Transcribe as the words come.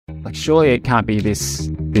like, surely it can't be this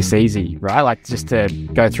easy, right? Like, just to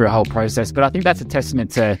go through a whole process. But I think that's a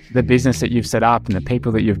testament to the business that you've set up and the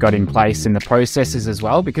people that you've got in place and the processes as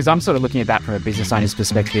well, because I'm sort of looking at that from a business owner's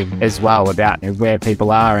perspective as well, about where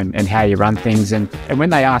people are and how you run things. And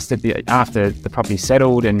when they asked after the property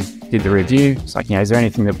settled and did the review, it's like, is there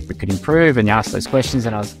anything that we could improve? And you asked those questions,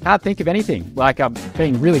 and I can't think of anything. Like, I'm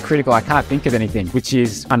being really critical. I can't think of anything, which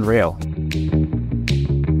is unreal.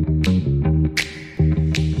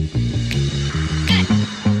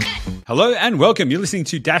 Hello and welcome. You're listening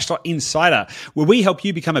to Dashlot Insider, where we help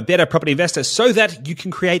you become a better property investor so that you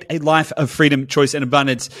can create a life of freedom, choice, and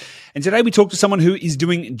abundance. And today we talk to someone who is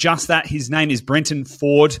doing just that. His name is Brenton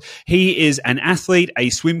Ford. He is an athlete, a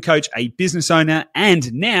swim coach, a business owner,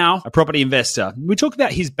 and now a property investor. We talk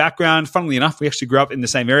about his background. Funnily enough, we actually grew up in the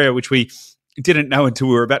same area, which we didn't know until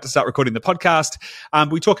we were about to start recording the podcast.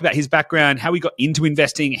 We talk about his background, how he got into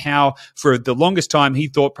investing, how for the longest time he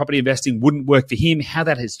thought property investing wouldn't work for him, how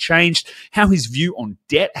that has changed, how his view on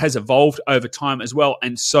debt has evolved over time as well,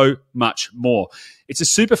 and so much more. It's a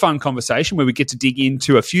super fun conversation where we get to dig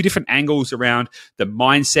into a few different angles around the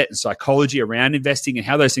mindset and psychology around investing and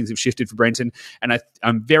how those things have shifted for Brenton. And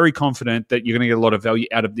I'm very confident that you're going to get a lot of value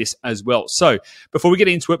out of this as well. So before we get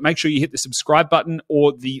into it, make sure you hit the subscribe button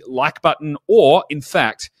or the like button, or in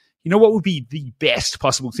fact, you know what would be the best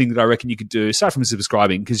possible thing that I reckon you could do, aside from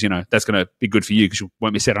subscribing, because that's going to be good for you because you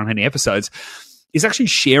won't miss out on any episodes, is actually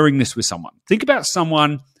sharing this with someone. Think about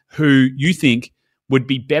someone who you think would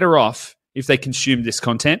be better off if they consume this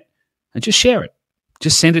content, and just share it.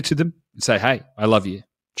 Just send it to them and say, hey, I love you.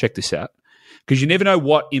 Check this out. Because you never know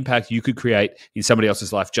what impact you could create in somebody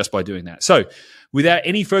else's life just by doing that. So without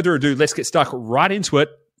any further ado, let's get stuck right into it,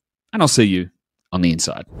 and I'll see you on the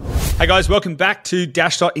inside. Hey guys, welcome back to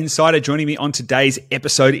Dashlot Insider. Joining me on today's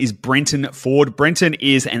episode is Brenton Ford. Brenton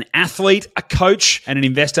is an athlete, a coach, and an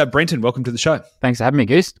investor. Brenton, welcome to the show. Thanks for having me,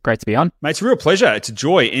 Goose. Great to be on. Mate, it's a real pleasure. It's a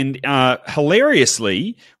joy. And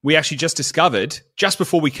hilariously, we actually just discovered, just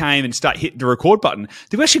before we came and start hitting the record button,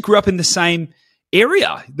 that we actually grew up in the same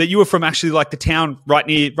area, that you were from, actually like the town right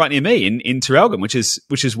near me in Traralgon, which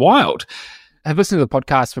is wild. I've listened to the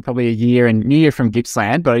podcast for probably a year, and knew you from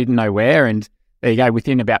Gippsland, but I didn't know where. And there you go,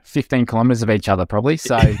 within about 15 kilometres of each other probably.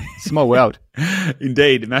 So small world.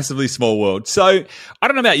 Indeed, massively small world. So I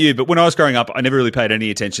don't know about you, but when I was growing up, I never really paid any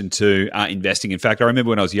attention to investing. In fact, I remember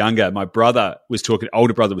when I was younger, my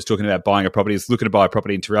older brother was talking about buying a property. He was looking to buy a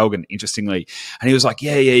property in Traralgon, interestingly. And he was like,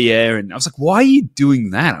 yeah. And I was like, why are you doing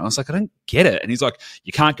that? And I was like, I don't get it. And he's like,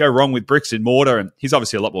 you can't go wrong with bricks and mortar. And he's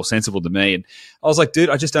obviously a lot more sensible than me. And I was like, dude,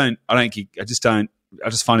 I just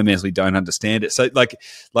fundamentally don't understand it. So like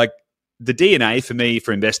the DNA for me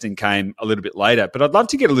for investing came a little bit later, but I'd love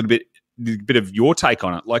to get a little bit of your take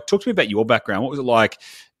on it. Like, talk to me about your background. What was it like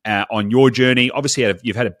on your journey? Obviously,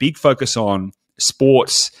 you've had a big focus on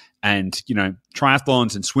sports and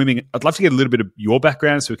triathlons and swimming. I'd love to get a little bit of your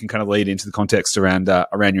background so we can kind of lead into the context around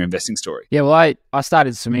your investing story. Yeah, well, I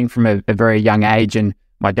started swimming from a very young age, and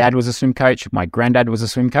my dad was a swim coach. My granddad was a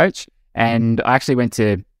swim coach, and I actually went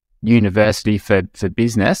to university for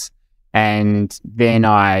business. And then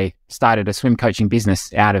I started a swim coaching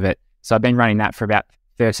business out of it. So I've been running that for about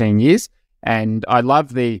 13 years. And I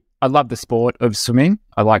love the sport of swimming.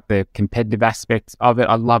 I like the competitive aspect of it.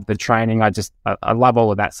 I love the training. I love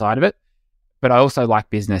all of that side of it. But I also like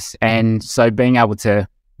business. And so being able to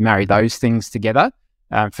marry those things together,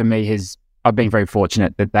 for me I've been very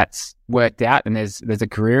fortunate that that's worked out, and there's a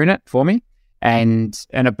career in it for me.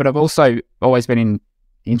 But I've also always been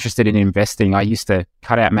interested in investing. I used to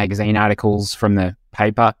cut out magazine articles from the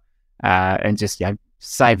paper and just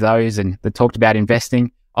save those, and they talked about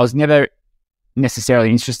investing. I was never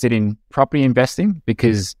necessarily interested in property investing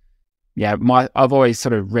because I've always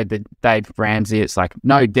sort of read the Dave Ramsey, it's like,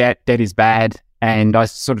 no debt is bad. And I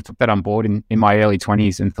sort of took that on board in my early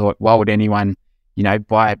 20s and thought, why would anyone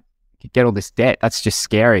get all this debt? That's just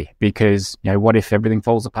scary, because what if everything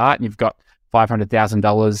falls apart and you've got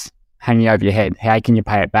 $500,000 hanging over your head? How can you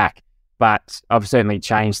pay it back? But I've certainly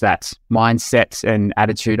changed that mindset and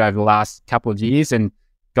attitude over the last couple of years and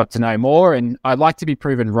got to know more. And I like to be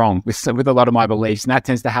proven wrong with a lot of my beliefs. And that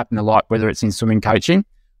tends to happen a lot, whether it's in swimming coaching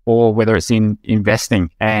or whether it's in investing.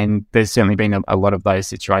 And there's certainly been a lot of those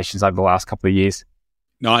situations over the last couple of years.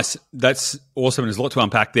 Nice. That's awesome. There's a lot to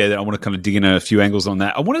unpack there that I want to kind of dig in a few angles on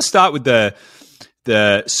that. I want to start with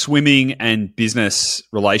the swimming and business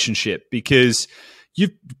relationship, because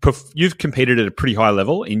you've competed at a pretty high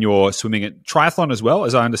level in your swimming at triathlon as well,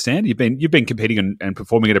 as I understand. You've been competing and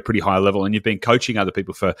performing at a pretty high level, and you've been coaching other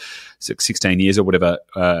people for 16 years or whatever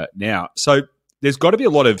now. So there's got to be a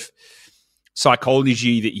lot of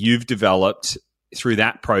psychology that you've developed through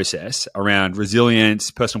that process around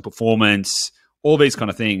resilience, personal performance, all these kind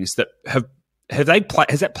of things that has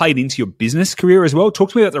that played into your business career as well?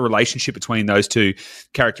 Talk to me about the relationship between those two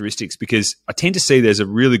characteristics, because I tend to see there's a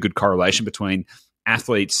really good correlation between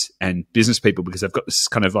athletes and business people because they've got this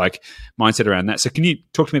kind of like mindset around that. So can you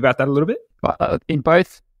talk to me about that a little bit? In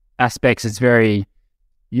both aspects,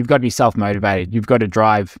 you've got to be self-motivated. You've got to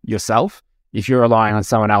drive yourself. If you're relying on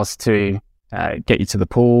someone else to get you to the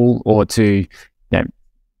pool or to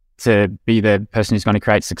be the person who's going to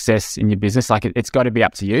create success in your business, like it's got to be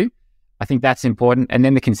up to you. I think that's important. And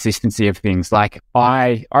then the consistency of things. Like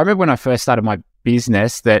I remember when I first started my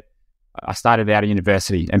business that I started out of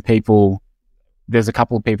university and there's a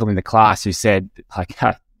couple of people in the class who said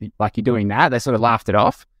like you're doing that. They sort of laughed it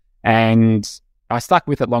off. And I stuck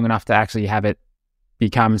with it long enough to actually have it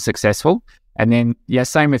become successful. And then,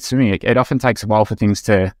 same with swimming. It often takes a while for things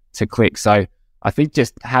to click. So I think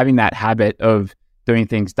just having that habit of doing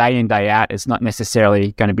things day in, day out is not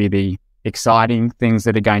necessarily going to be the exciting things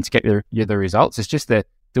that are going to get you the results. It's just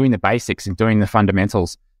doing the basics and doing the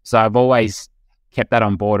fundamentals. So I've always kept that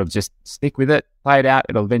on board of just stick with it, play it out.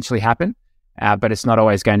 It'll eventually happen. But it's not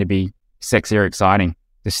always going to be sexy or exciting.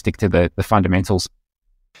 Just stick to the fundamentals.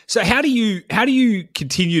 So how do you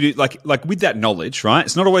continue to like with that knowledge, right?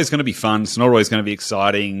 It's not always going to be fun. It's not always going to be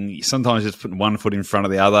exciting. Sometimes it's putting one foot in front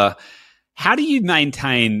of the other. How do you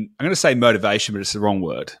maintain, I'm going to say motivation, but it's the wrong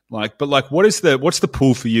word. What's the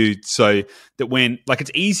pull for you so that when, like,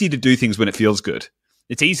 it's easy to do things when it feels good.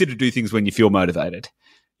 It's easy to do things when you feel motivated,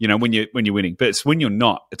 when you're winning, but it's when you're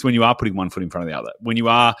not. It's when you are putting one foot in front of the other, when you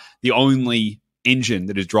are the only engine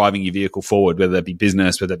that is driving your vehicle forward, whether it be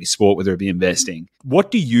business, whether it be sport, whether it be investing. What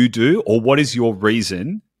do you do, or what is your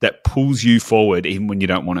reason that pulls you forward even when you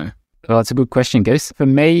don't want to? Well, that's a good question, Goose. For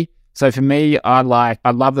me, I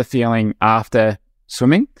love the feeling after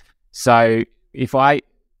swimming. So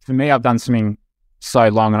I've done swimming so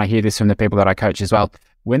long, and I hear this from the people that I coach as well.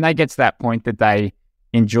 When they get to that point that they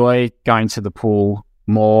enjoy going to the pool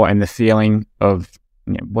more and the feeling of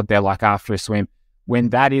what they're like after a swim, when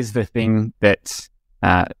that is the thing that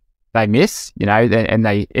they miss, and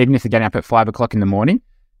even if they're getting up at 5 o'clock in the morning,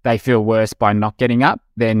 they feel worse by not getting up,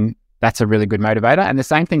 then that's a really good motivator. And the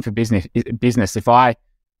same thing for business. If I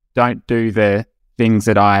don't do the things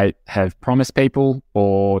that I have promised people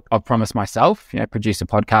or I've promised myself, produce a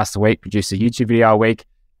podcast a week, produce a YouTube video a week,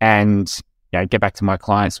 and get back to my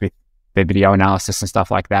clients with their video analysis and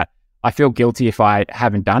stuff like that, I feel guilty if I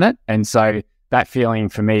haven't done it. And so that feeling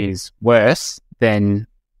for me is worse than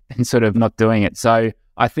sort of not doing it. So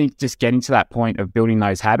I think just getting to that point of building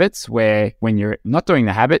those habits where when you're not doing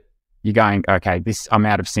the habit, you're going, okay, I'm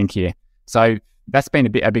out of sync here. So that's been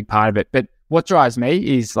a big part of it. But what drives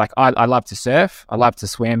me is I love to surf, I love to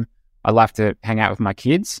swim, I love to hang out with my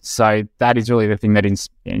kids. So that is really the thing that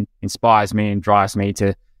inspires me and drives me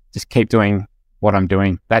to just keep doing what I'm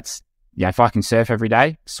doing. That's, if I can surf every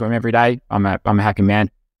day, swim every day, I'm a happy man.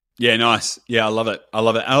 Yeah, nice. Yeah, I love it. I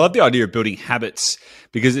love the idea of building habits,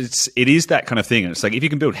 because it is that kind of thing. And it's like if you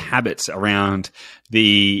can build habits around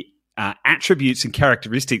the attributes and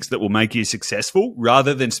characteristics that will make you successful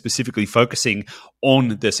rather than specifically focusing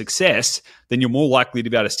on the success, then you're more likely to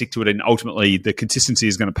be able to stick to it, and ultimately the consistency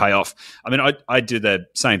is going to pay off. I mean, I do the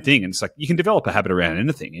same thing, and it's like you can develop a habit around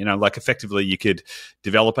anything. Like effectively you could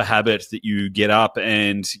develop a habit that you get up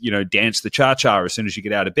and, dance the cha-cha as soon as you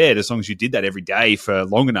get out of bed. As long as you did that every day for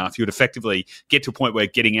long enough, you would effectively get to a point where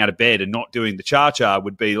getting out of bed and not doing the cha-cha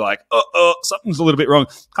would be like, something's a little bit wrong.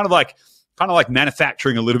 Kind of like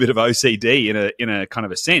manufacturing a little bit of OCD in a kind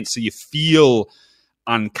of a sense. So you feel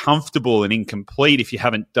uncomfortable and incomplete if you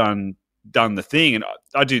haven't done the thing. And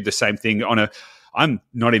I do the same thing I'm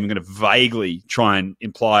not even going to vaguely try and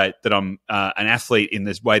imply that I'm an athlete in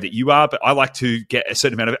this way that you are, but I like to get a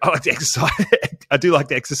certain amount of, I like to exercise. I do like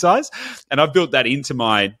to exercise, and I've built that into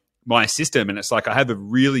my system. And it's like, I have a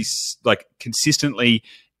really consistently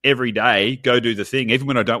every day go do the thing. Even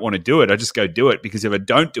when I don't want to do it, I just go do it, because if I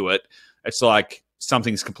don't do it, it's like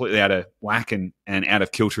something's completely out of whack and out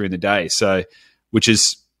of kilter in the day. So, which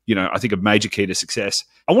is, I think a major key to success.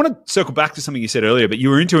 I want to circle back to something you said earlier, but you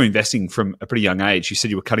were into investing from a pretty young age. You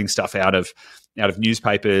said you were cutting stuff out of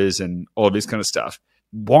newspapers and all of this kind of stuff.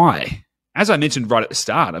 Why? As I mentioned right at the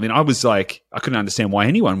start, I mean, I was like, I couldn't understand why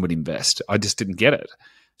anyone would invest. I just didn't get it.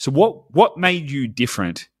 So what made you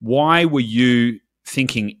different? Why were you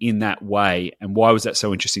thinking in that way, and why was that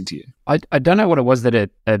so interesting to you? I don't know what it was that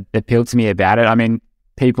it appealed to me about it. I mean,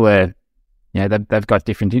 people are, they've got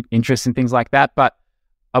different interests and things like that, but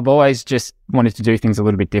I've always just wanted to do things a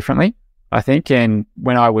little bit differently, I think. And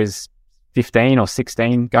when I was 15 or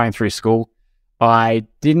 16 going through school, I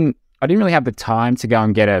didn't I didn't really have the time to go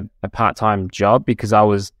and get a part-time job because I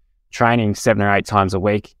was training 7 or 8 times a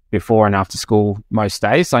week before and after school most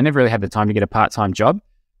days. So I never really had the time to get a part-time job.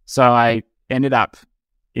 So I ended up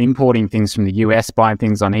importing things from the US, buying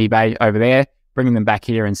things on eBay over there, bringing them back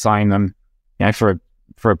here and selling them, for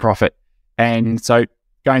a profit. And so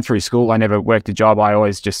going through school, I never worked a job. I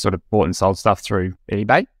always just sort of bought and sold stuff through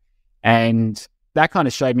eBay. And that kind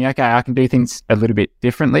of showed me, okay, I can do things a little bit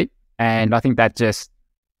differently. And I think that just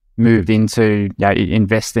moved into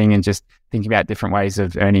investing and just thinking about different ways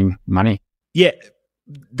of earning money. Yeah,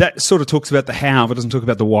 that sort of talks about the how, but doesn't talk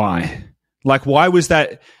about the why. Like, why was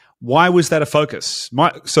that a focus?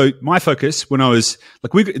 My focus when I was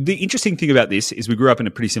the interesting thing about this is we grew up in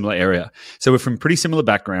a pretty similar area. So we're from pretty similar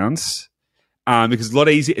backgrounds. Because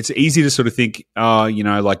it's easy to sort of think,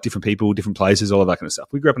 like different people, different places, all of that kind of stuff.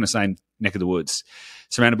 We grew up in the same neck of the woods,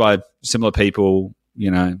 surrounded by similar people,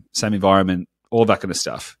 same environment, all that kind of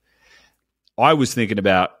stuff. I was thinking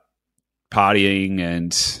about partying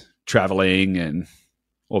and traveling and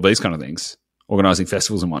all these kind of things, organizing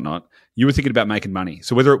festivals and whatnot. You were thinking about making money.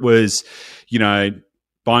 So whether it was,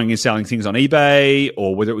 buying and selling things on eBay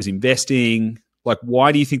or whether it was investing, like,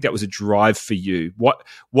 why do you think that was a drive for you?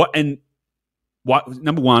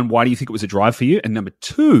 Number one, why do you think it was a drive for you? And number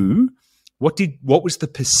two, what was the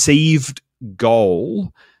perceived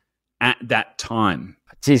goal at that time?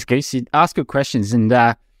 Geez, Goose, you ask good questions, and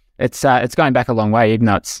it's going back a long way. Even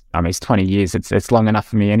though it's 20 years. It's long enough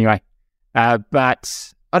for me anyway.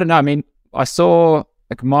 But I don't know. I mean, I saw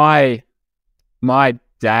like my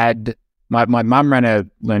dad, my mum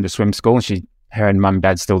learned to swim school, and her and mum and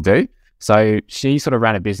dad still do. So she sort of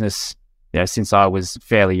ran a business, since I was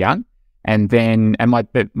fairly young. And my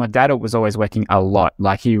dad was always working a lot.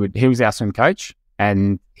 Like he was our swim coach,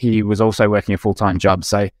 and he was also working a full-time job.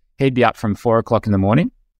 So he'd be up from 4 o'clock in the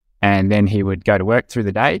morning, and then he would go to work through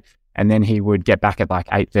the day, and then he would get back at like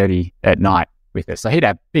 8:30 at night with us. So he'd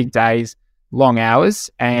have big days, long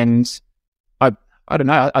hours, and I don't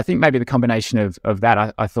know. I think maybe the combination of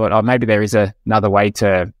that, I thought, maybe there is another way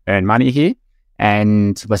to earn money here,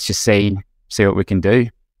 and let's just see what we can do.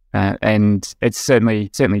 And it's certainly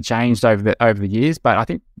changed over the years, but I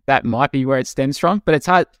think that might be where it stems from. But it's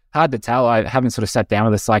hard to tell. I haven't sort of sat down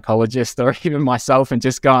with a psychologist or even myself and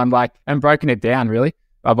just gone and broken it down, really.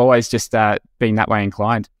 I've always just been that way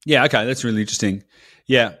inclined. Yeah, okay, that's really interesting.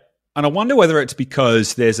 Yeah, and I wonder whether it's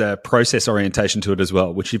because there's a process orientation to it as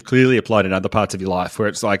well, which you've clearly applied in other parts of your life, where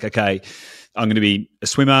it's like, okay, I'm going to be a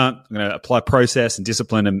swimmer. I'm going to apply process and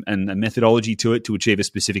discipline and a methodology to it to achieve a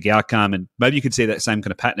specific outcome. And maybe you could see that same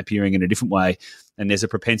kind of pattern appearing in a different way. And there's a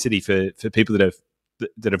propensity for people that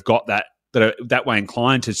have got that are that way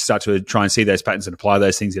inclined to start to try and see those patterns and apply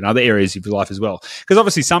those things in other areas of your life as well. Because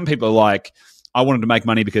obviously some people are like, I wanted to make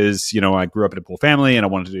money because, I grew up in a poor family and I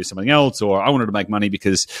wanted to do something else, or I wanted to make money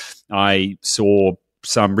because I saw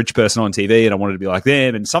some rich person on TV and I wanted to be like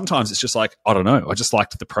them. And sometimes it's just like, I don't know, I just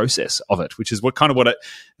liked the process of it, which is what it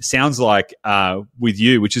sounds like with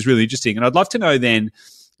you, which is really interesting. And I'd love to know then,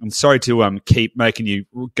 I'm sorry to keep making you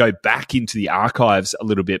go back into the archives a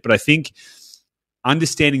little bit, but I think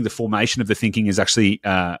understanding the formation of the thinking is actually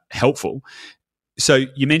helpful. So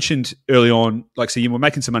you mentioned early on, so you were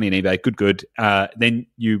making some money on eBay, good. Then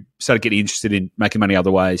you started getting interested in making money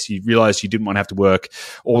other ways. You realized you didn't want to have to work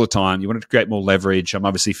all the time. You wanted to create more leverage. I'm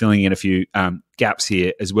obviously filling in a few gaps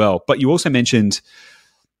here as well. But you also mentioned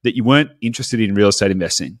that you weren't interested in real estate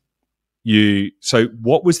investing. So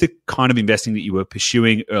what was the kind of investing that you were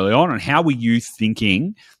pursuing early on, and how were you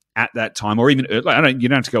thinking at that time, or even you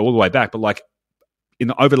don't have to go all the way back, but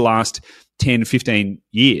over the last 10, 15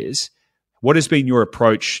 years, what has been your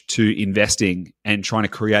approach to investing and trying to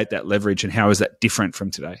create that leverage, and how is that different from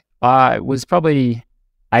today? It was probably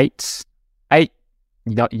eight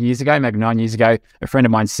years ago, maybe 9 years ago. A friend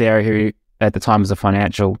of mine, Sarah, who at the time was a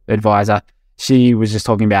financial advisor, she was just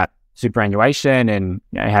talking about superannuation and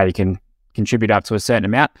how you can contribute up to a certain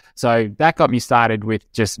amount. So that got me started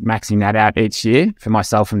with just maxing that out each year for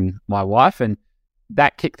myself and my wife, and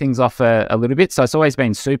that kicked things off a little bit. So it's always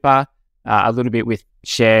been super, a little bit with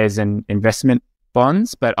shares and investment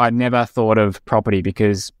bonds, but I never thought of property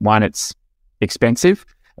because, one, it's expensive,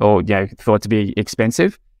 or thought to be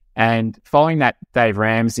expensive. And following that Dave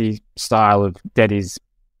Ramsey style of debt is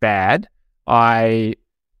bad, I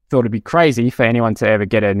thought it'd be crazy for anyone to ever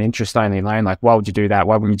get an interest-only loan. Like, why would you do that?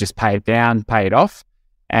 Why wouldn't you just pay it down, pay it off?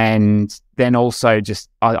 And then also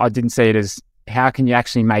I didn't see it as, how can you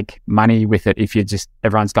actually make money with it if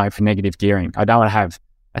everyone's going for negative gearing? I don't want to have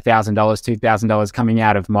 $1,000, $2,000 coming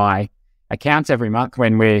out of my accounts every month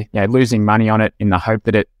when we're losing money on it in the hope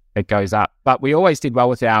that it goes up. But we always did well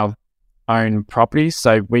with our own properties.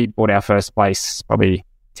 So we bought our first place probably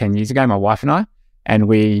 10 years ago, my wife and I, and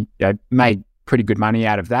we made pretty good money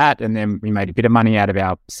out of that. And then we made a bit of money out of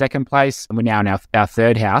our second place. And we're now in our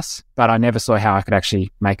third house, but I never saw how I could actually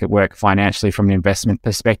make it work financially from an investment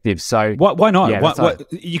perspective. So why not? Yeah,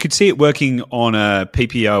 you could see it working on a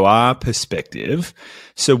PPOR perspective.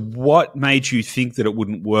 So what made you think that it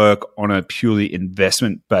wouldn't work on a purely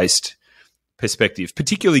investment-based perspective,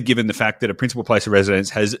 particularly given the fact that a principal place of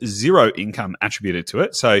residence has zero income attributed to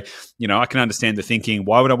it? So, I can understand the thinking,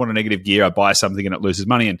 why would I want a negative gear? I buy something and it loses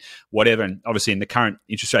money and whatever. And obviously in the current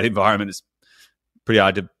interest rate environment, it's pretty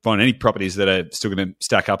hard to find any properties that are still going to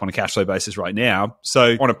stack up on a cash flow basis right now.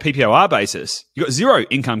 So on a PPOR basis, you've got zero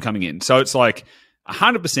income coming in. So it's like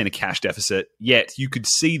 100% a cash deficit, yet you could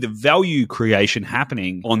see the value creation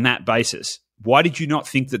happening on that basis. Why did you not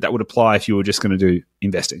think that would apply if you were just going to do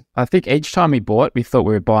investing? I think each time we bought, we thought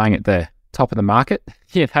we were buying at the top of the market.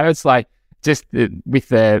 It's like just with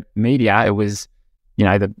the media, it was,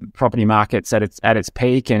 the property market's at its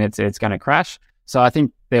peak and it's going to crash. So I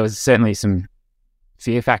think there was certainly some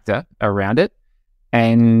fear factor around it.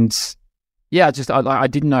 And yeah, I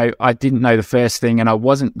didn't know the first thing, and I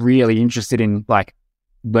wasn't really interested in like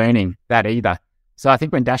learning that either. So I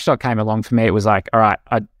think when Dashdot came along for me, it was like, all right,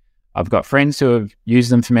 I've got friends who have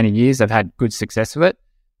used them for many years. They've had good success with it.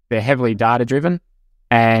 They're heavily data driven.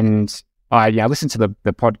 And I listened to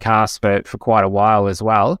the podcast for quite a while as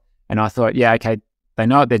well. And I thought, yeah, okay, they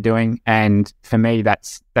know what they're doing. And for me,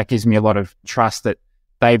 that gives me a lot of trust that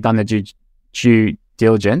they've done the due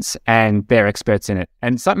diligence and they're experts in it.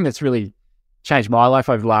 And something that's really changed my life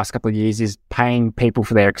over the last couple of years is paying people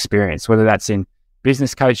for their experience, whether that's in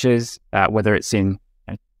business coaches, whether it's in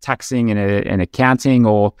taxing and accounting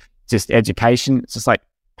or just education. It's just like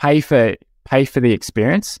pay for the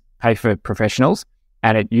experience, pay for professionals,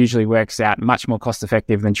 and it usually works out much more cost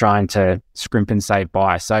effective than trying to scrimp and save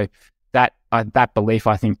by. So that belief,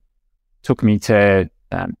 I think, took me to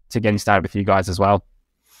getting started with you guys as well.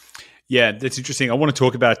 Yeah, that's interesting. I want to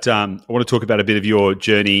talk about a bit of your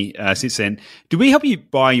journey since then. Did we help you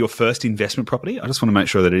buy your first investment property? I just want to make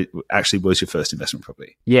sure that it actually was your first investment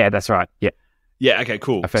property. Yeah, that's right. Yeah. Yeah, okay,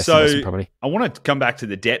 cool. So I want to come back to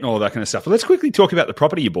the debt and all of that kind of stuff. But let's quickly talk about the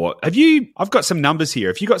property you bought. I've got some numbers here.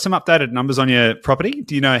 Have you got some updated numbers on your property?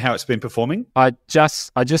 Do you know how it's been performing? I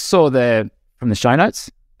just saw from the show notes.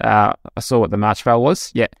 I saw what the March val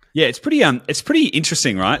was. Yeah. Yeah, it's pretty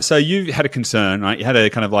interesting, right? So you had a concern, right? You had a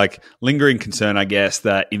kind of like lingering concern, I guess,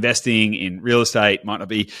 that investing in real estate might not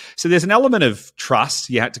be. So there's an element of trust.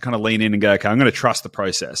 You had to kind of lean in and go, okay, I'm going to trust the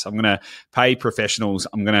process. I'm going to pay professionals.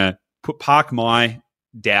 I'm going to park my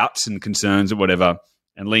doubts and concerns or whatever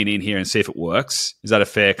and lean in here and see if it works. Is that a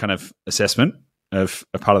fair kind of assessment of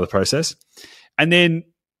a part of the process? And then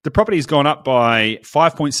the property has gone up by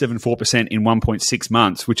 5.74% in 1.6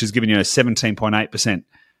 months, which has given you a 17.8%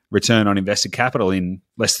 return on invested capital in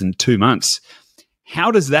less than 2 months. How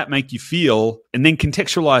does that make you feel? And then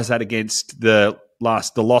contextualize that against the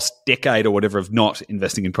lost decade or whatever of not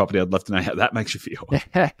investing in property. I'd love to know how that makes you feel.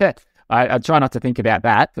 I try not to think about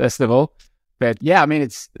that, first of all. But yeah, I mean,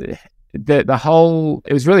 it's the whole,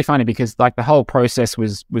 it was really funny because like the whole process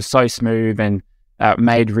was so smooth and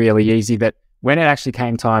made really easy that when it actually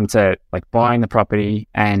came time to like buying the property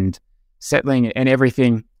and settling and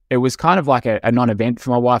everything, it was kind of like a non-event for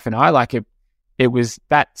my wife and I. Like it was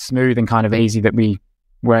that smooth and kind of easy that we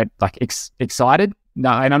weren't like excited. No,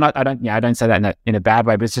 and I don't say that in a bad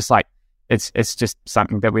way, but it's just like, it's just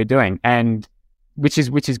something that we're doing. And which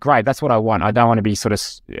is great. That's what I want. I don't want to be sort of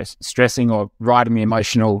stressing or riding the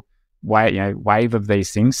emotional wave of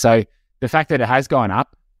these things. So the fact that it has gone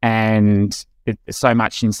up and it's so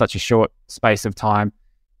much in such a short space of time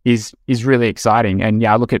is really exciting. And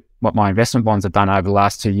yeah, I look at what my investment bonds have done over the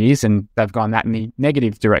last 2 years, and they've gone that in the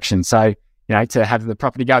negative direction. So to have the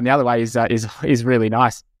property going the other way is really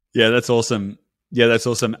nice. Yeah, that's awesome.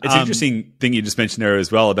 It's an interesting thing you just mentioned there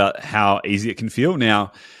as well about how easy it can feel.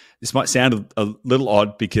 Now, this might sound a little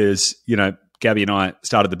odd because, Gabby and I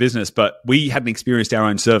started the business, but we hadn't experienced our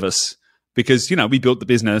own service because, we built the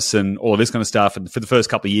business and all of this kind of stuff. And for the first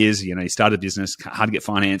couple of years, you started a business, hard to get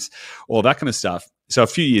finance, all that kind of stuff. So a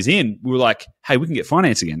few years in, we were like, hey, we can get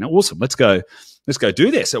finance again. Awesome. Let's go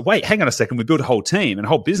do this. So wait, hang on a second. We built a whole team and a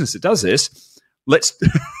whole business that does this. Let's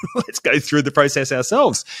go through the process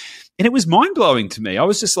ourselves. And it was mind blowing to me. I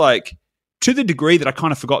was just like, to the degree that I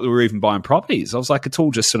kind of forgot that we were even buying properties. I was like, it's all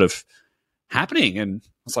just sort of happening. And I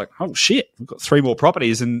was like, oh shit, we've got 3 more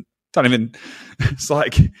properties and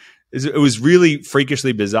it was really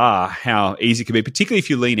freakishly bizarre how easy it can be, particularly if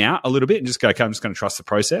you lean out a little bit and just go, okay, I'm just going to trust the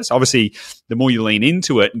process. Obviously, the more you lean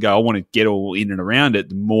into it and go, I want to get all in and around it,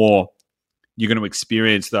 the more you're going to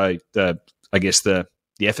experience the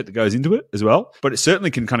effort that goes into it as well. But it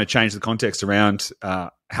certainly can kind of change the context around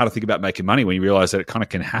how to think about making money when you realize that it kind of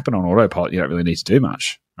can happen on autopilot. You don't really need to do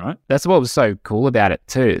much, right? That's what was so cool about it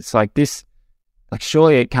too. It's like this, like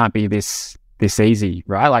surely it can't be this easy,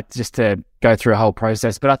 right? Like just to go through a whole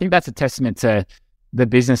process. But I think that's a testament to the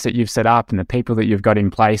business that you've set up and the people that you've got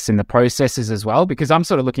in place and the processes as well, because I'm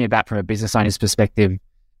sort of looking at that from a business owner's perspective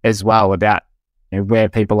as well, about where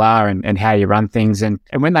people are and how you run things. And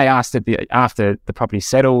when they asked after the property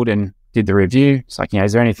settled and did the review, it's like,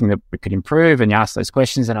 is there anything that we could improve? And you asked those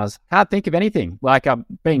questions and can't think of anything. Like, I'm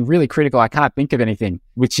being really critical. I can't think of anything,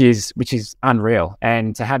 which is unreal.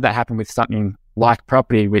 And to have that happen with something like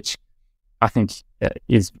property, which I think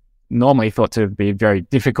is normally thought to be a very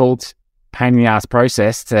difficult, pain in the ass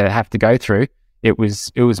process to have to go through, it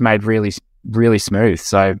was made really, really smooth.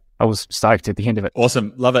 So I was stoked at the end of it.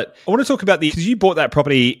 Awesome. Love it. I want to talk about because you bought that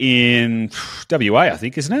property in WA, I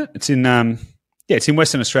think, isn't it? It's in, it's in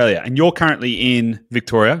Western Australia, and you're currently in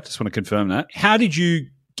Victoria. Just want to confirm that. How did you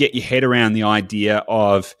get your head around the idea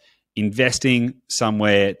of investing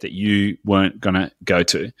somewhere that you weren't going to go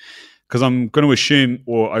to? Because I'm going to assume,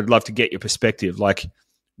 or I'd love to get your perspective, like,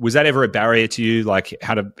 was that ever a barrier to you? Like,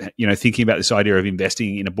 how to, thinking about this idea of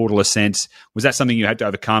investing in a borderless sense, was that something you had to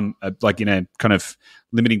overcome, kind of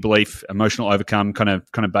limiting belief, emotional overcome kind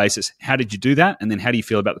of basis? How did you do that? And then how do you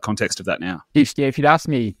feel about the context of that now? If you'd asked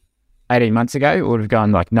me 18 months ago, I would have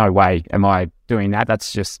gone like, no way am I doing that.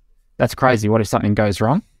 That's crazy. What if something goes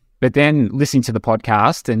wrong? But then listening to the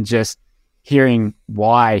podcast and just hearing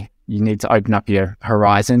why you need to open up your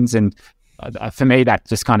horizons. And for me, that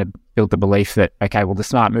just kind of built the belief that, okay, well, the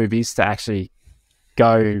smart move is to actually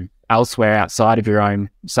go elsewhere outside of your own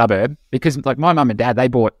suburb. Because like my mum and dad, they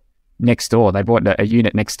bought next door. They bought a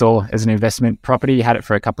unit next door as an investment property, had it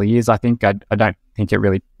for a couple of years, I think. I don't think it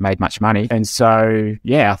really made much money. And so,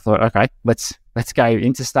 I thought, okay, let's go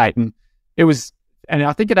interstate. And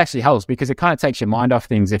I think it actually helps because it kind of takes your mind off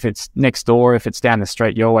things. If it's next door, if it's down the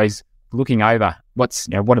street, you're always looking over what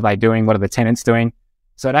are they doing? What are the tenants doing?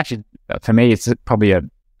 So it actually, for me, it's probably a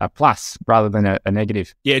plus rather than a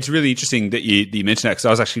negative. Yeah, it's really interesting that you mentioned that, because I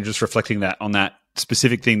was actually just reflecting on that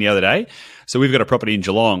specific thing the other day. So we've got a property in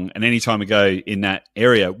Geelong, and anytime we go in that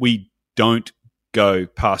area, we don't go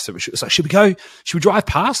past it. It's like, should we drive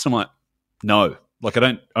past? I'm like, no, like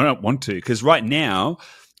I don't want to, because right now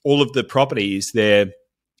all of the properties there,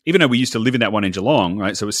 even though we used to live in that one in Geelong,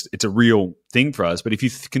 right? So it's a real thing for us. But if you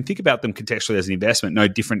can think about them contextually as an investment, no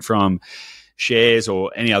different from shares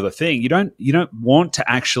or any other thing, you don't want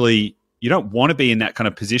to be in that kind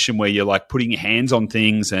of position where you're like putting your hands on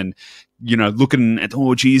things and looking at,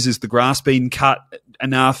 oh Jesus, the grass been cut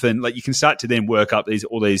enough, and like you can start to then work up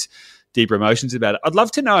all these deeper emotions about it. I'd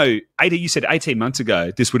love to know, you said 18 months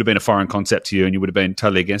ago this would have been a foreign concept to you and you would have been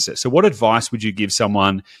totally against it. So what advice would you give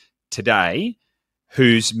someone today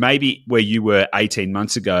who's maybe where you were 18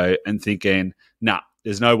 months ago and thinking, nah,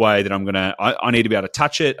 there's no way that I need to be able to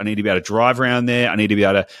touch it. I need to be able to drive around there. I need to be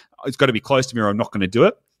able to, it's got to be close to me or I'm not going to do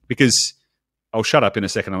it? Because I'll shut up in a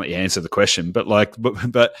second and let you answer the question. But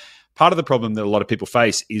part of the problem that a lot of people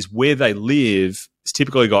face is where they live. It's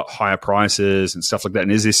typically got higher prices and stuff like that. And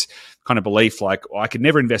there's this kind of belief like, I could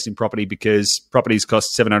never invest in property because properties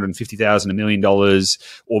cost $750,000, $1 million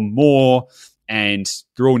or more, and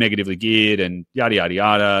they're all negatively geared and yada, yada,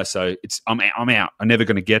 yada. So I'm out. I'm never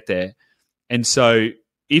going to get there. And so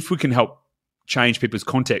if we can help change people's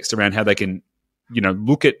context around how they can,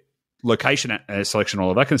 look at location selection, all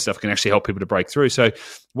of that kind of stuff, can actually help people to break through. So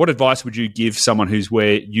what advice would you give someone who's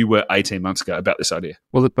where you were 18 months ago about this idea?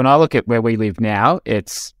 Well, when I look at where we live now,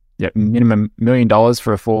 it's minimum $1 million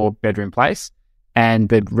for a 4-bedroom place. And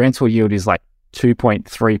the rental yield is like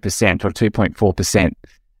 2.3% or 2.4%.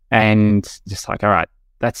 And just like, all right,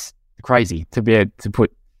 that's crazy to be able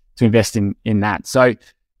to invest in that. So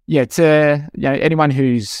to anyone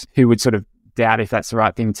who would sort of doubt if that's the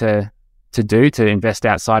right thing to do, to invest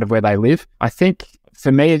outside of where they live, I think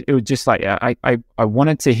for me it was just like I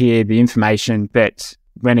wanted to hear the information that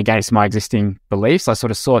went against my existing beliefs. I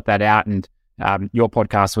sort of sought that out, and your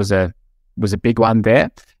podcast was a big one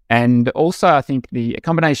there. And also I think a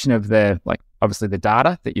combination of obviously the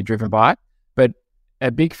data that you're driven by, but a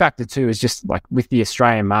big factor too is just like with the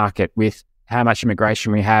Australian market, with how much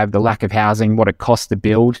immigration we have, the lack of housing, what it costs to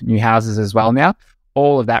build new houses as well now.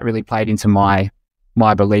 All of that really played into my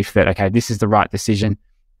belief that, okay, this is the right decision.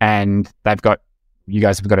 And you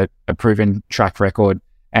guys have got a proven track record.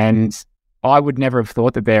 And I would never have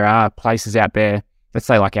thought that there are places out there, let's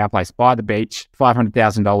say like our place, by the beach,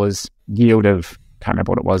 $500,000 yield of, can't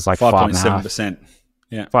remember what it was, like 5.7%.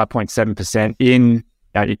 Yeah. 5.7% in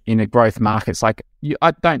in a growth market. It's like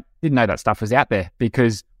I didn't know that stuff was out there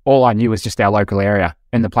because all I knew was just our local area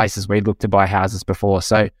and the places we'd looked to buy houses before.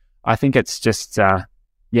 So I think it's just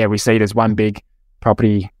we see it as one big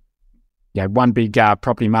property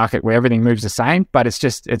market where everything moves the same, but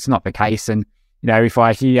it's not the case. And if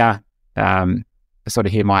I hear I sort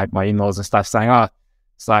of hear my in-laws and stuff saying, oh,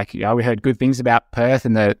 it's like, we heard good things about Perth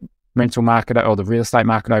and the rental market or the real estate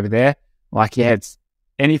market over there. Like, it's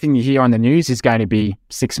anything you hear on the news is going to be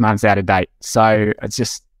 6 months out of date. So it's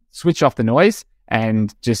just switch off the noise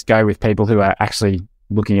and just go with people who are actually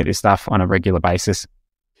looking at this stuff on a regular basis.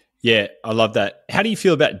 Yeah, I love that. How do you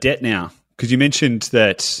feel about debt now? Because you mentioned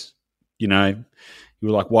that, you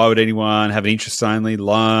were like, why would anyone have an interest-only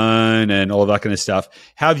loan and all of that kind of stuff?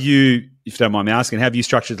 How have you, if you don't mind me asking, how have you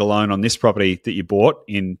structured the loan on this property that you bought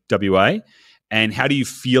in WA? And how do you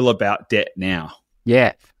feel about debt now?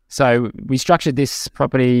 Yeah. So we structured this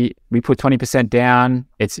property, we put 20% down,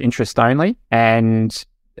 it's interest only. And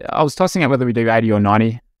I was tossing out whether we do 80 or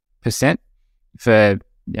 90%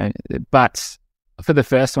 but for the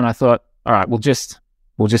first one, I thought, all right, we'll just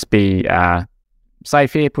be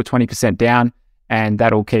safe here, put 20% down, and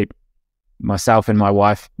that'll keep myself and my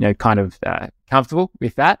wife, kind of comfortable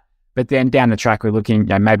with that. But then down the track, we're looking,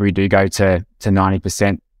 maybe we do go to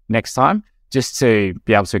 90% next time, just to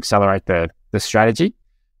be able to accelerate the strategy.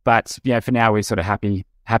 But for now, we're sort of happy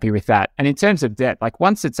with that. And in terms of debt, like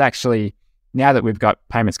once it's actually, now that we've got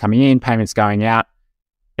payments coming in, payments going out,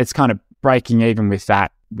 it's kind of breaking even with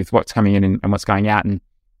that, with what's coming in and what's going out. And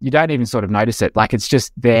you don't even sort of notice it. Like it's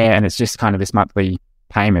just there, and it's just kind of this monthly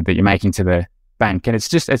payment that you're making to the bank. And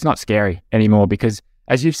it's not scary anymore because,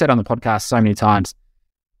 as you've said on the podcast so many times,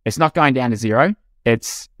 it's not going down to zero.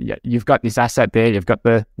 You've got this asset there, you've got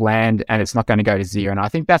the land, and it's not going to go to zero. And I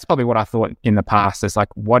think that's probably what I thought in the past. It's like,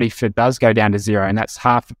 what if it does go down to zero? And that's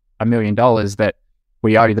 $500,000 that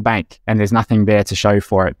we owe to the bank, and there's nothing there to show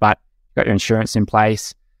for it. But you've got your insurance in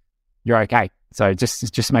place, you're okay. So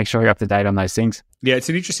just make sure you're up to date on those things. Yeah, it's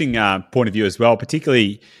an interesting point of view as well,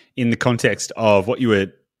 particularly in the context of what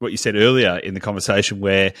you said earlier in the conversation,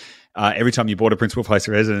 where every time you bought a principal place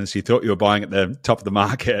of residence, you thought you were buying at the top of the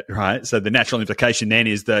market, right? So the natural implication then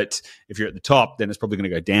is that if you're at the top, then it's probably going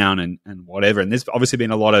to go down and whatever. And there's obviously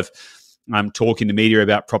been a lot of talk in the media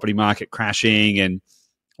about property market crashing and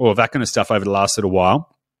all of that kind of stuff over the last little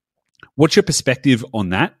while. What's your perspective on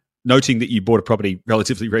that? Noting that you bought a property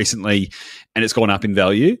relatively recently and it's gone up in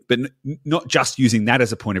value, but not just using that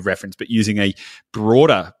as a point of reference, but using a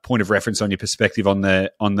broader point of reference on your perspective on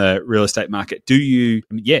the real estate market.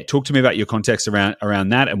 Talk to me about your context around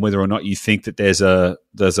that and whether or not you think that there's a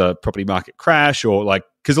property market crash, or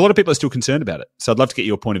because a lot of people are still concerned about it. So I'd love to get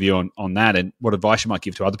your point of view on that and what advice you might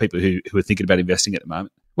give to other people who are thinking about investing at the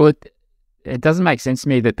moment. Well, it doesn't make sense to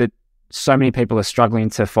me that so many people are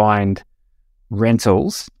struggling to find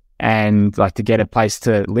rentals and to get a place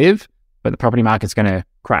to live, but the property market's going to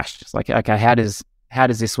crash. It's like, okay, how does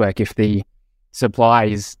this work if the supply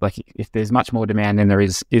is if there's much more demand than there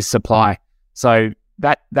is supply? So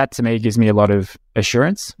that to me gives me a lot of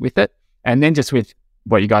assurance with it. And then just with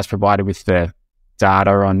what you guys provided with the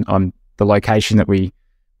data on the location that we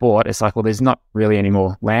bought, it's like, well, there's not really any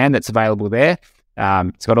more land that's available there.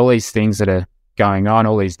 It's got all these things that are going on,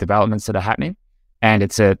 all these developments that are happening, and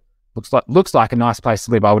looks like a nice place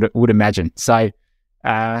to live, I would imagine. So,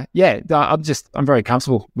 I'm very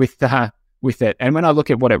comfortable with it. And when I look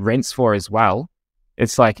at what it rents for as well,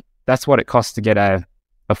 it's like that's what it costs to get a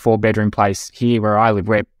 4-bedroom place here where I live,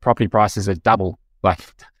 where property prices are double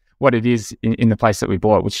what it is in the place that we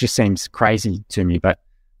bought, which just seems crazy to me. But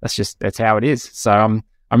that's how it is. So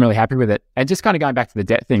I'm really happy with it. And just kind of going back to the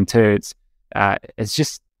debt thing too, it's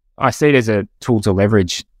just, I see it as a tool to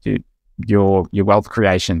leverage your wealth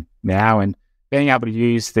creation now, and being able to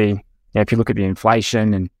use if you look at the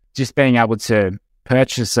inflation and just being able to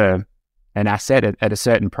purchase an asset at a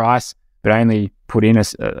certain price, but only put in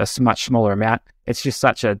a much smaller amount. It's just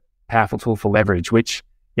such a powerful tool for leverage, which,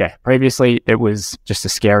 previously it was just a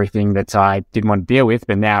scary thing that I didn't want to deal with,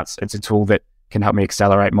 but now it's a tool that can help me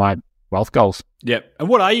accelerate my wealth goals. Yep. And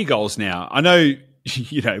what are your goals now? I know,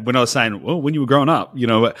 when I was saying, well, when you were growing up,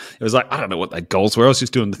 it was like, I don't know what their goals were. I was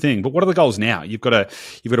just doing the thing. But what are the goals now? You've got a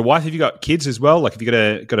wife. Have you got kids as well? Have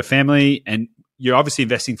you got a family? And you're obviously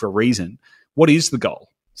investing for a reason. What is the goal?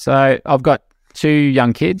 So I've got 2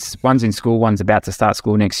 young kids. One's in school. One's about to start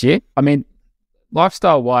school next year. I mean,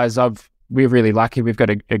 lifestyle wise, we're really lucky. We've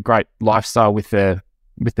got a great lifestyle with the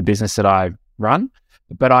business that I run.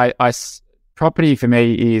 But property for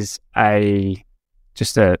me is I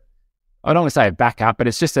don't want to say a backup, but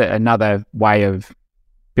it's just another way of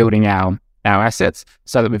building our our assets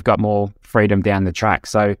so that we've got more freedom down the track.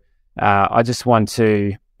 So I just want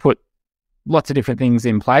to put lots of different things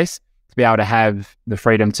in place to be able to have the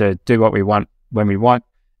freedom to do what we want when we want.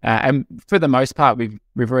 And for the most part, we've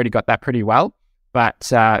already got that pretty well.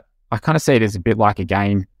 But I kind of see it as a bit like a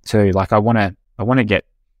game too. Like I want to get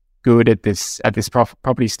good at this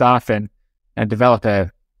property stuff and develop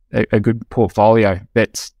a good portfolio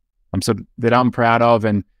that I'm proud of,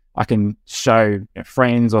 and I can show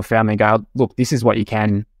friends or family, go, look, this is what you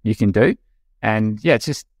can do. And yeah, it's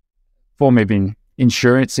just form of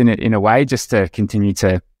insurance in a way, just to continue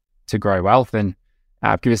to grow wealth and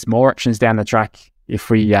give us more options down the track if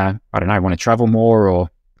we I don't know, want to travel more, or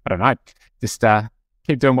I don't know, just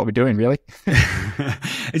keep doing what we're doing, really.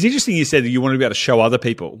 It's interesting you said that you want to be able to show other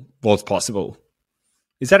people what's possible.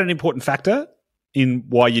 Is that an important factor in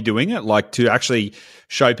why you're doing it? Like to actually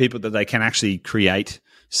show people that they can actually create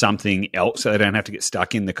something else so they don't have to get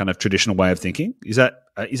stuck in the kind of traditional way of thinking? Is that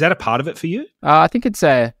a part of it for you? I think it's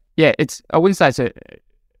I wouldn't say it's a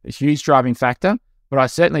huge driving factor, but I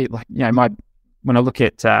certainly, like, you know, when I look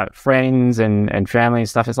at friends and family and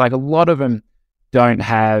stuff, it's like a lot of them don't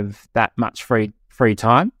have that much free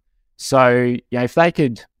time. So, you know, if they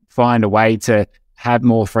could find a way to have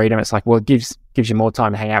more freedom, it's like, well, it gives you more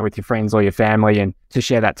time to hang out with your friends or your family and to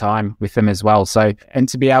share that time with them as well. So, and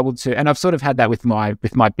to be able to, and I've sort of had that with my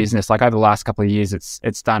business, like over the last couple of years,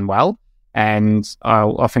 it's done well. And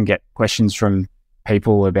I'll often get questions from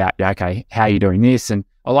people about, okay, how are you doing this? And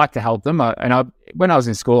I like to help them. When I was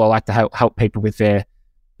in school, I like to help people with their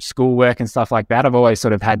schoolwork and stuff like that. I've always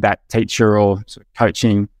sort of had that teacher or sort of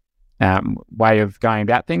coaching way of going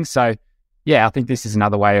about things. So yeah, I think this is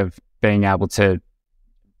another way of being able to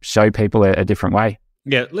show people a different way.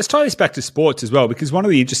 Yeah, let's tie this back to sports as well, because one of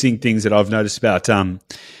the interesting things that I've noticed about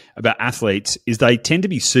athletes is they tend to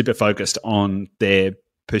be super focused on their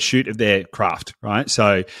pursuit of their craft, right?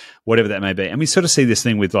 So whatever that may be. And we sort of see this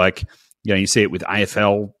thing with, like, you know, you see it with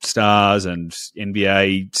AFL stars and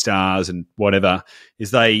NBA stars and whatever, is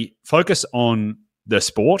they focus on the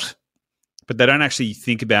sport, but they don't actually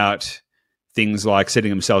think about things like setting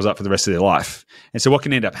themselves up for the rest of their life. And so what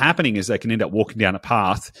can end up happening is they can end up walking down a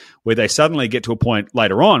path where they suddenly get to a point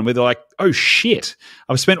later on where they're like, oh shit,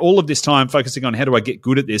 I've spent all of this time focusing on how do I get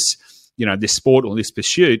good at this, you know, this sport or this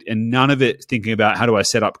pursuit, and none of it thinking about how do I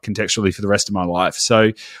set up contextually for the rest of my life.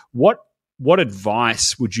 So what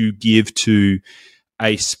advice would you give to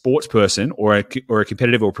a sports person or a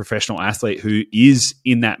competitive or professional athlete who is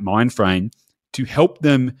in that mind frame to help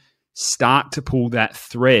them start to pull that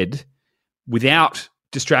thread without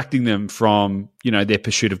distracting them from, you know, their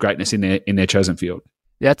pursuit of greatness in their chosen field?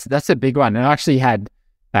 That's a big one. And I actually had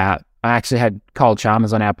Kyle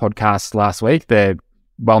Chalmers on our podcast last week, the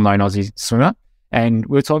well-known Aussie swimmer, and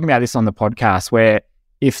we were talking about this on the podcast, where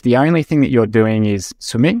if the only thing that you're doing is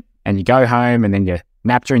swimming and you go home and then you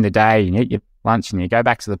nap during the day, you eat your lunch and you go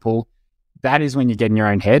back to the pool, that is when you get in your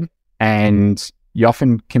own head, and you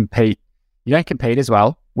often compete. You don't compete as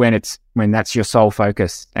well when that's your sole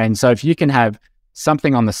focus. And so if you can have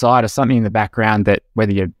something on the side or something in the background that,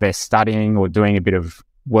 whether you're best studying or doing a bit of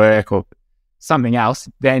work or something else,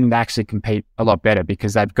 then they actually compete a lot better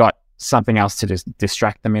because they've got something else to just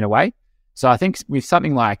distract them in a way. So I think with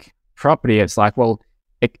something like property, it's like, well,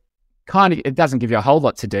 it doesn't give you a whole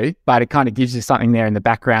lot to do, but it kind of gives you something there in the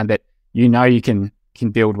background that you know you can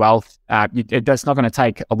build wealth. It's not going to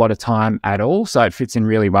take a lot of time at all, so it fits in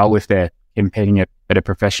really well with their competing at a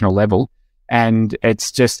professional level. And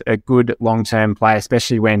it's just a good long-term play,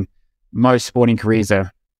 especially when most sporting careers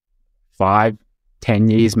are 5-10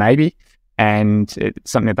 years maybe, and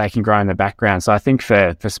it's something that they can grow in the background. So I think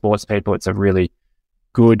for sports people, it's a really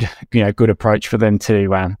good approach for them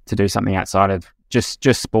to do something outside of just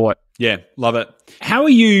sport. Yeah, love it. How are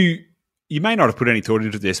you may not have put any thought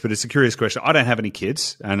into this, but it's a curious question. I don't have any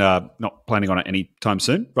kids and not planning on it anytime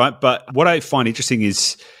soon, right? But what I find interesting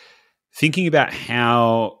is thinking about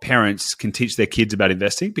how parents can teach their kids about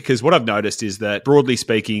investing, because what I've noticed is that, broadly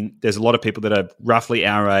speaking, there's a lot of people that are roughly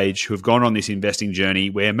our age who have gone on this investing journey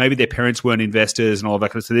where maybe their parents weren't investors and all of that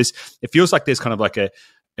kind of stuff. It feels like there's kind of like a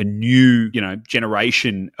new,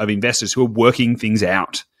 generation of investors who are working things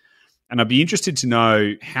out. And I'd be interested to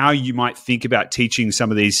know how you might think about teaching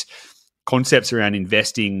some of these concepts around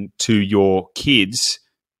investing to your kids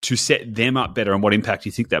to set them up better, and what impact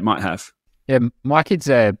you think that might have. Yeah, my kids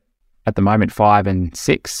are at the moment 5 and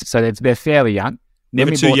 6, so they're fairly young.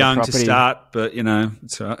 Never too young to start, but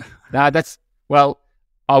it's all right. No,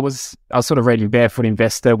 I was sort of reading Barefoot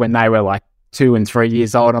Investor when they were like 2 and 3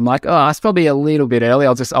 years old. I'm like, oh, it's probably a little bit early.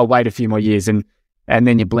 I'll wait a few more years, and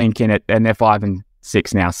then you blink in it, and they're 5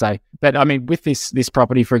 6 now. So, but I mean, with this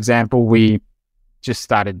property, for example, we just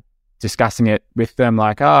started discussing it with them,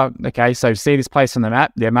 like, oh, okay, so see this place on the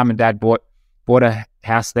map? Their mum and dad bought a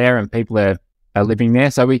house there, and people are living there.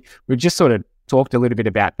 So we've just sort of talked a little bit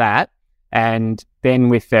about that. And then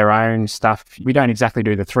with their own stuff, we don't exactly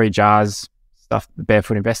do the 3 jars stuff the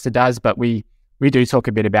Barefoot Investor does, but we do talk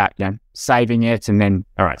a bit about, saving it, and then,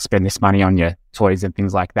 all right, spend this money on your toys and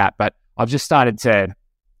things like that. But I've just started to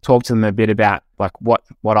talk to them a bit about like what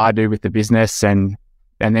I do with the business and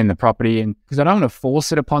then the property, and because I don't want to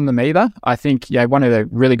force it upon them either. I think one of the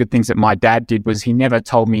really good things that my dad did was he never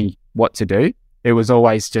told me what to do. It was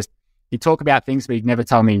always just he'd talk about things, but he'd never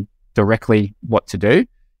tell me directly what to do.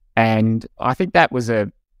 And I think that was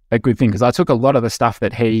a good thing, because I took a lot of the stuff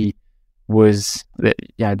that he used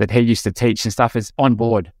to teach and stuff is on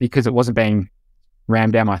board, because it wasn't being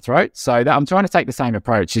rammed down my throat. So I'm trying to take the same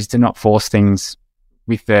approach, is to not force things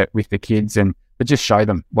with the kids, but just show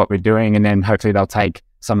them what we're doing, and then hopefully they'll take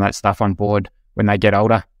some of that stuff on board when they get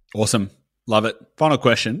older. Awesome. Love it. Final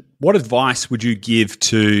question. What advice would you give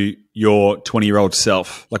to your 20-year-old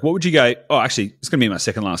self? Like, what would you go? Oh, actually, it's going to be my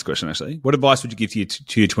second last question, actually. What advice would you give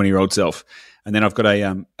to your 20-year-old self? And then I've got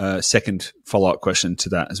a second follow-up question to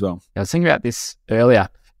that as well. I was thinking about this earlier.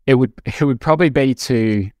 It would probably be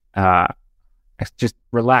to just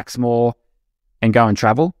relax more and go and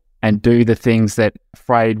travel and do the things that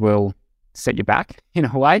afraid will set you back in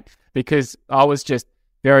a way. Because I was just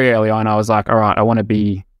very early on, I was like, all right, I want to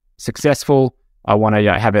be successful. I want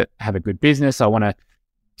to have a good business. I want to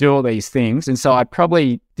do all these things. And so I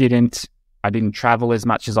probably didn't travel as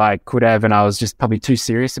much as I could have. And I was just probably too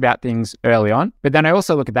serious about things early on. But then I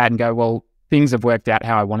also look at that and go, well, things have worked out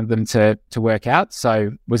how I wanted them to work out.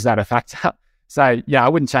 So was that a factor? So yeah, I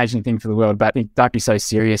wouldn't change anything for the world, but I think don't be so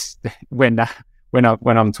serious when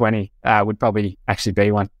I'm 20 would probably actually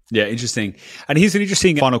be one. Yeah, interesting. And here's an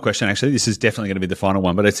interesting final question, actually. This is definitely going to be the final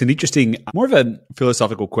one, but it's an interesting, more of a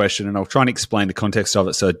philosophical question, and I'll try and explain the context of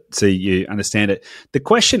it so you understand it. The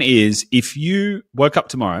question is, if you woke up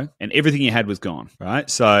tomorrow and everything you had was gone, right?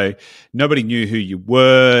 So nobody knew who you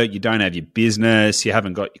were, you don't have your business, you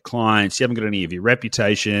haven't got your clients, you haven't got any of your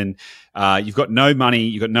reputation, you've got no money,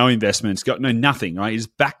 you've got no investments, got no nothing, right? You're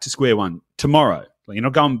just back to square one tomorrow. You're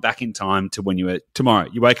not going back in time to when you were tomorrow.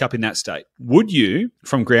 You wake up in that state. Would you,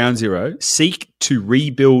 from ground zero, seek to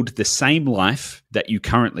rebuild the same life that you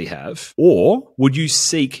currently have? Or would you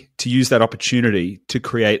seek to use that opportunity to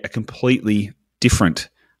create a completely different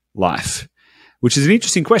life? Which is an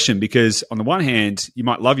interesting question, because on the one hand, you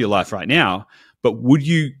might love your life right now, but would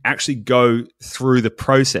you actually go through the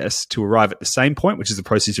process to arrive at the same point, which is the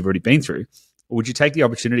process you've already been through? Or would you take the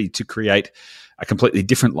opportunity to create a completely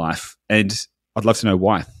different life? And I'd love to know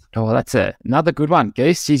why. Oh, that's another good one,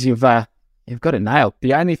 Geese. Geez, you've got it nailed.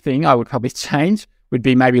 The only thing I would probably change would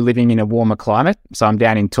be maybe living in a warmer climate. So I'm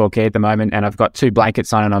down in Torquay at the moment, and I've got 2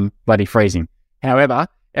 blankets on, and I'm bloody freezing. However,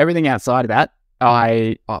 everything outside of that,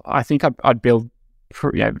 I think I'd build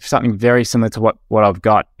something very similar to what I've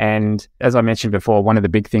got. And as I mentioned before, one of the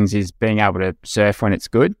big things is being able to surf when it's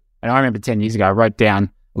good. And I remember 10 years ago, I wrote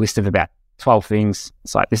down a list of about 12 things.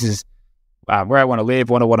 It's like, this is where I want to live,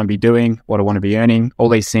 what I want to be doing, what I want to be earning, all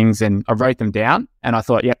these things. And I wrote them down, and I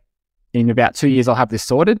thought, yep, in about 2 years, I'll have this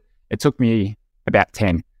sorted. It took me about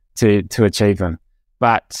 10 to achieve them.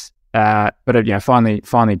 But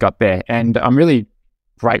finally got there. And I'm really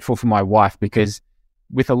grateful for my wife, because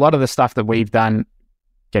with a lot of the stuff that we've done,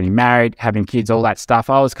 getting married, having kids, all that stuff,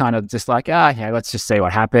 I was kind of just like, let's just see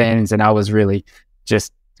what happens. And I was really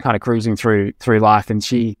just kind of cruising through life. And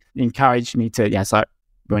she encouraged me to, so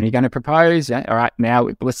when are you going to propose? Yeah, all right, now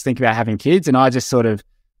let's think about having kids. And I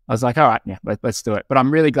was like, all right, yeah, let's do it. But I'm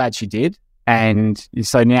really glad she did. And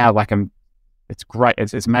so now, it's great.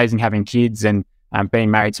 It's amazing having kids and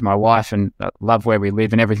being married to my wife, and love where we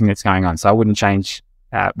live and everything that's going on. So I wouldn't change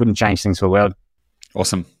things for the world.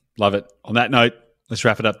 Awesome. Love it. On that note, let's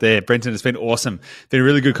wrap it up there. Brenton, it's been awesome. It's been a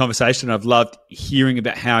really good conversation. I've loved hearing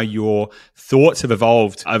about how your thoughts have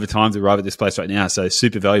evolved over time to arrive at this place right now. So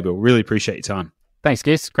super valuable. Really appreciate your time. Thanks,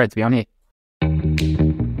 Gus. Great to be on here.